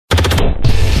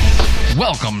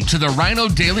Welcome to the Rhino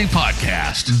Daily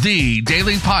Podcast, the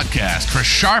daily podcast for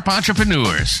sharp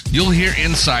entrepreneurs. You'll hear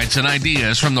insights and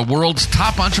ideas from the world's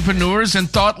top entrepreneurs and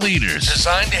thought leaders,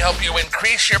 designed to help you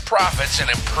increase your profits and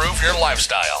improve your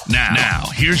lifestyle. Now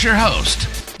here's your host,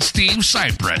 Steve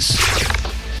Cypress.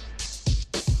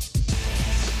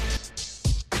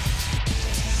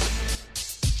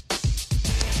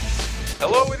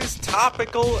 Hello, it is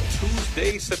Topical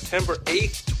Tuesday, September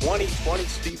 8th, 2020.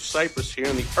 Steve Cypress here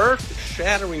in the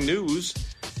earth-shattering news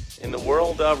in the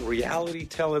world of reality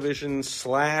television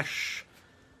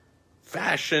 /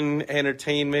 fashion,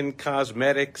 entertainment,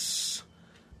 cosmetics,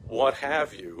 what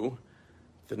have you.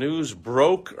 The news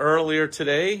broke earlier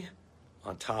today,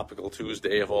 on Topical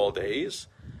Tuesday of all days,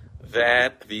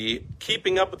 that the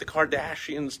Keeping Up with the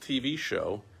Kardashians TV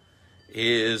show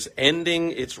is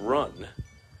ending its run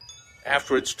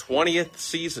after its 20th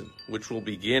season, which will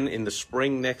begin in the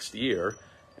spring next year.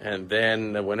 And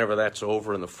then whenever that's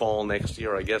over in the fall next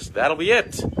year, I guess that'll be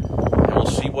it. And we'll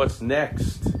see what's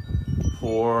next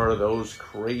for those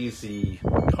crazy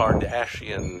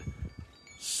Kardashian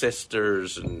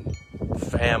sisters and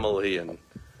family and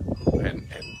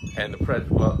the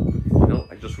president. Well,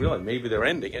 I just realized maybe they're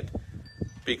ending it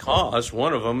because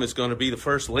one of them is going to be the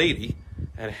first lady.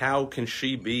 And how can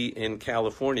she be in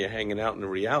California hanging out in a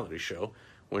reality show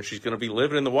when she's going to be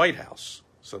living in the White House?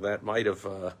 So that might have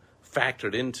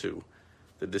factored into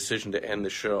the decision to end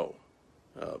the show.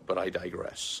 But I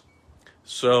digress.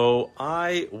 So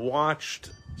I watched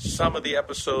some of the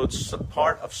episodes,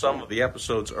 part of some of the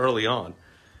episodes early on.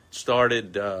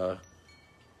 Started, around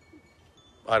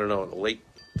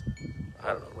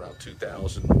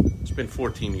 2000. It's been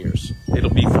 14 years. It'll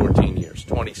be 14 years,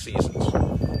 20 seasons.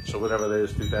 So whatever that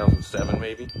is, 2007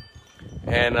 maybe.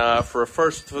 And for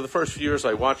the first few years,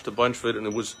 I watched a bunch of it, and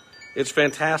it's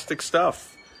fantastic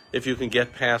stuff. If you can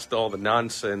get past all the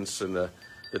nonsense and the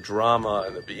drama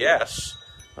and the BS,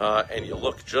 and you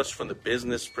look just from the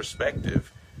business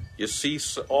perspective, you see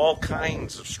all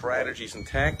kinds of strategies and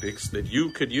tactics that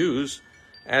you could use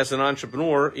as an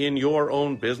entrepreneur in your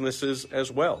own businesses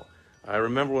as well. I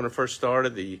remember when it first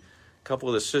started, a couple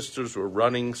of the sisters were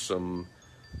running some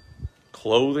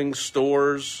clothing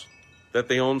stores that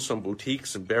they owned, some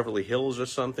boutiques in Beverly Hills or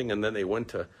something, and then they went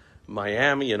to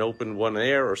Miami and opened one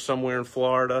there or somewhere in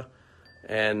Florida.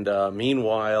 And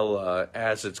meanwhile,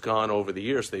 as it's gone over the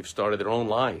years, they've started their own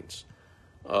lines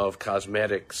of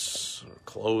cosmetics or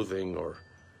clothing, or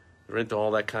they're into all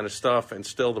that kind of stuff. And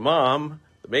still the mom,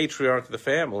 the matriarch of the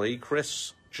family,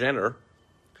 Kris Jenner,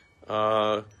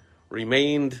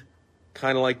 remained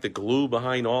kind of like the glue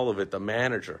behind all of it, the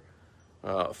manager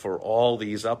for all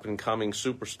these up-and-coming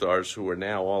superstars who are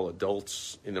now all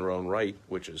adults in their own right,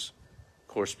 which is, of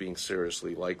course, being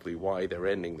seriously likely why they're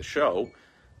ending the show.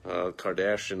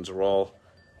 Kardashians are all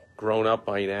grown up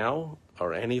by now.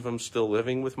 Are any of them still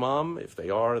living with mom? If they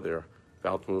are, they're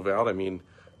about to move out. I mean,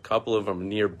 a couple of them are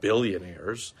near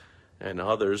billionaires, and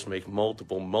others make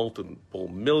multiple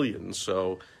millions.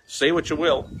 So say what you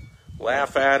will.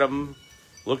 Laugh at them,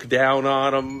 look down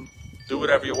on them, do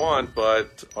whatever you want,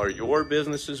 but are your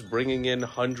businesses bringing in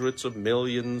hundreds of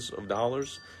millions of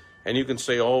dollars? And you can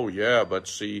say, oh, yeah, but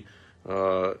see,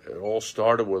 it all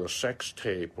started with a sex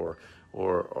tape, or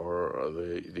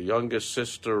the youngest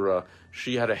sister,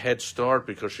 she had a head start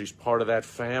because she's part of that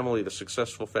family, the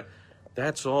successful family.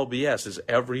 That's all BS. Is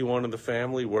everyone in the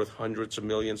family worth hundreds of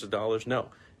millions of dollars? No.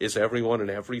 Is everyone in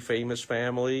every famous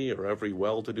family or every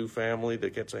well-to-do family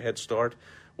that gets a head start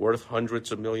worth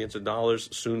hundreds of millions of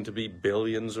dollars, soon to be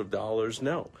billions of dollars?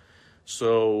 No.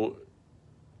 So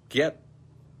get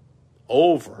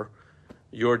over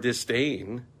your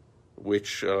disdain,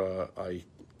 which I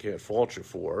can't fault you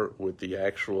for, with the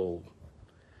actual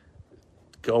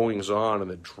goings-on and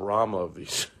the drama of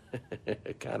these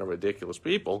kind of ridiculous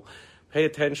people. Pay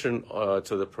attention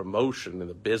to the promotion and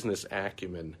the business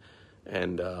acumen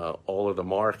and all of the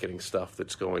marketing stuff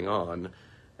that's going on.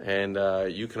 And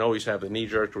you can always have the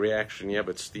knee-jerk reaction, yeah,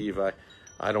 but Steve, I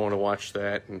don't want to watch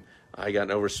that, and I got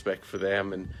no respect for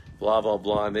them, and blah, blah,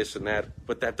 blah, and this and that.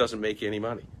 But that doesn't make you any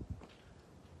money.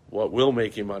 What will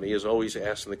make you money is always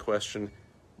asking the question,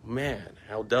 man,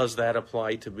 how does that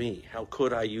apply to me? How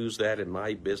could I use that in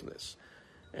my business?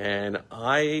 And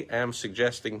I am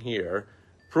suggesting here,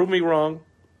 prove me wrong.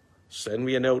 Send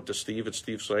me a note to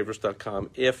steve@stevecypress.com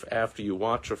if after you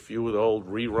watch a few of the old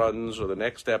reruns or the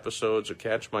next episodes or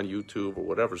catch them on YouTube or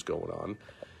whatever's going on,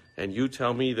 and you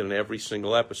tell me that in every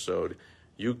single episode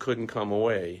you couldn't come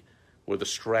away with a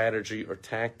strategy or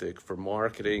tactic for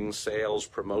marketing, sales,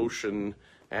 promotion,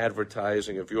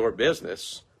 advertising of your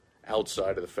business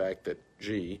outside of the fact that,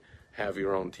 gee, have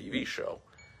your own TV show.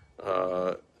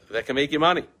 that can make you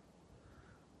money.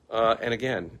 And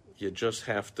again, you just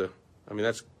have to,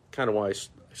 that's kind of why I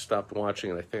stopped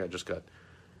watching, and I think I just got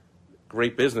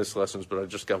great business lessons, but I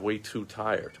just got way too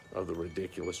tired of the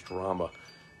ridiculous drama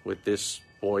with this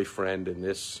boyfriend and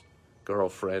this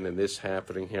girlfriend and this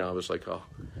happening here. I was like, oh,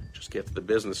 just get to the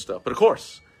business stuff. But of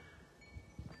course,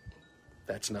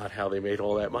 that's not how they made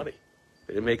all that money.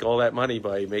 They didn't make all that money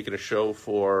by making a show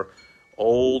for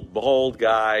old, bald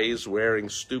guys wearing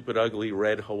stupid, ugly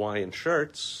red Hawaiian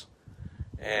shirts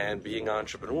and being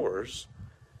entrepreneurs.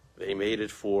 They made it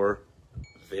for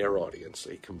their audience,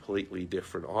 a completely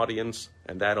different audience,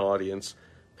 and that audience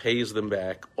pays them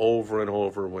back over and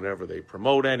over whenever they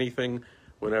promote anything,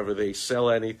 whenever they sell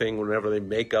anything, whenever they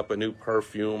make up a new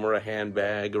perfume or a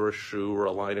handbag or a shoe or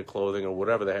a line of clothing or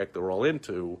whatever the heck they're all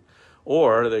into,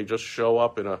 or they just show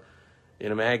up in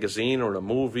a magazine or in a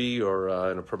movie or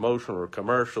in a promotion or a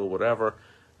commercial, whatever.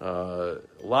 A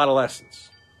lot of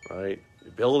lessons, right?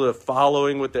 Build a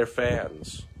following with their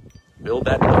fans. Build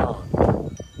that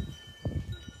bond.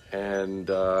 And,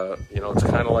 it's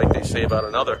kind of like they say about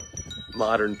another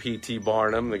modern P.T.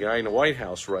 Barnum, the guy in the White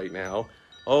House right now.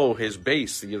 Oh, his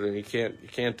base, you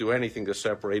can't do anything to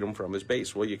separate him from his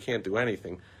base. Well, you can't do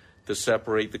anything to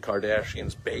separate the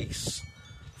Kardashians' base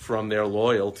from their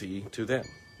loyalty to them,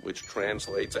 which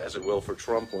translates, as it will for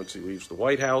Trump once he leaves the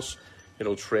White House.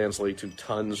 It'll translate to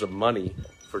tons of money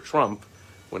for Trump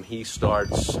when he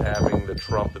starts having the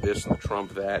Trump this and the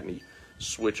Trump that, and he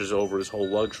switches over his whole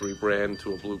luxury brand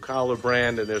to a blue-collar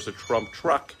brand, and there's a Trump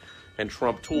truck and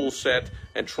Trump tool set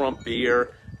and Trump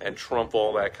beer and Trump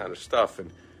all that kind of stuff,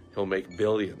 and he'll make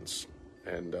billions.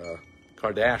 And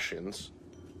Kardashians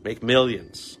make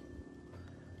millions.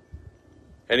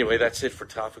 Anyway, that's it for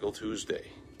Topical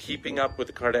Tuesday. Keeping up with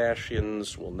the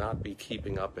Kardashians will not be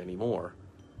keeping up anymore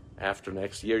after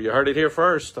next year. You heard it here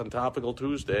first on Topical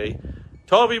Tuesday.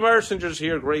 Toby Mersinger's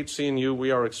here. Great seeing you.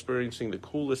 We are experiencing the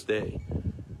coolest day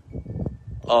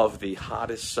of the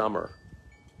hottest summer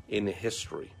in the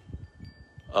history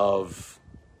of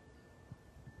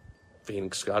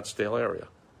Phoenix, Scottsdale area.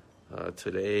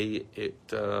 Today,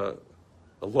 the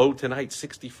low tonight,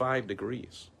 65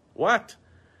 degrees. What?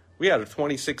 We had a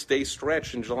 26-day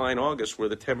stretch in July and August where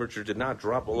the temperature did not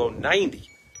drop below 90.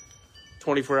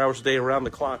 24 hours a day around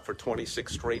the clock for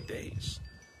 26 straight days.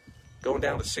 Going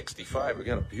down to 65. We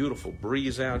got a beautiful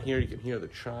breeze out here. You can hear the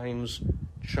chimes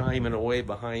chiming away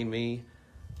behind me.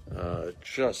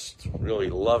 Just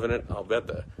really loving it. I'll bet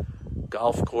the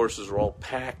golf courses are all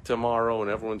packed tomorrow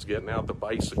and everyone's getting out the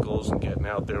bicycles and getting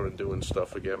out there and doing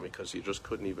stuff again because you just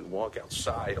couldn't even walk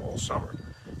outside all summer.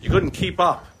 You couldn't keep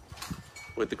up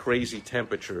with the crazy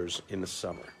temperatures in the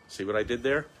summer. See what I did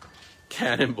there?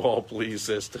 Cannonball, please,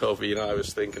 says Toby. I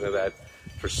was thinking of that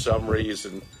for some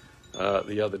reason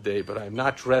the other day, but I'm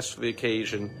not dressed for the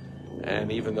occasion,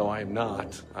 and even though I'm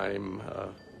not, and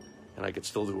I could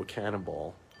still do a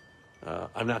cannonball,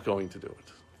 I'm not going to do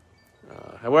it.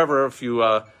 However, if you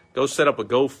go set up a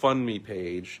GoFundMe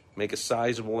page, make a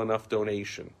sizable enough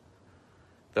donation,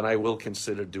 then I will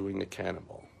consider doing a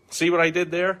cannonball. See what I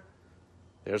did there?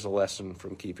 There's a lesson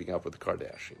from keeping up with the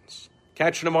Kardashians.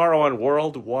 Catch you tomorrow on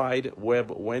World Wide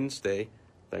Web Wednesday.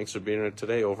 Thanks for being here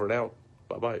today. Over and out.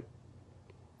 Bye-bye.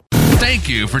 Thank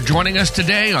you for joining us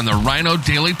today on the Rhino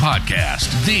Daily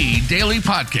Podcast, the daily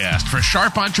podcast for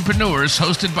sharp entrepreneurs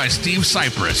hosted by Steve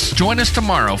Cypress. Join us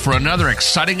tomorrow for another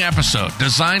exciting episode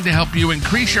designed to help you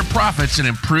increase your profits and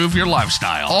improve your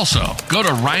lifestyle. Also, go to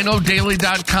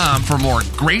rhinodaily.com for more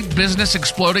great business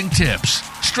exploding tips,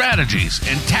 strategies,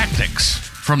 and tactics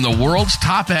from the world's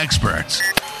top experts.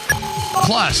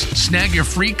 Plus, snag your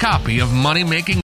free copy of Money Making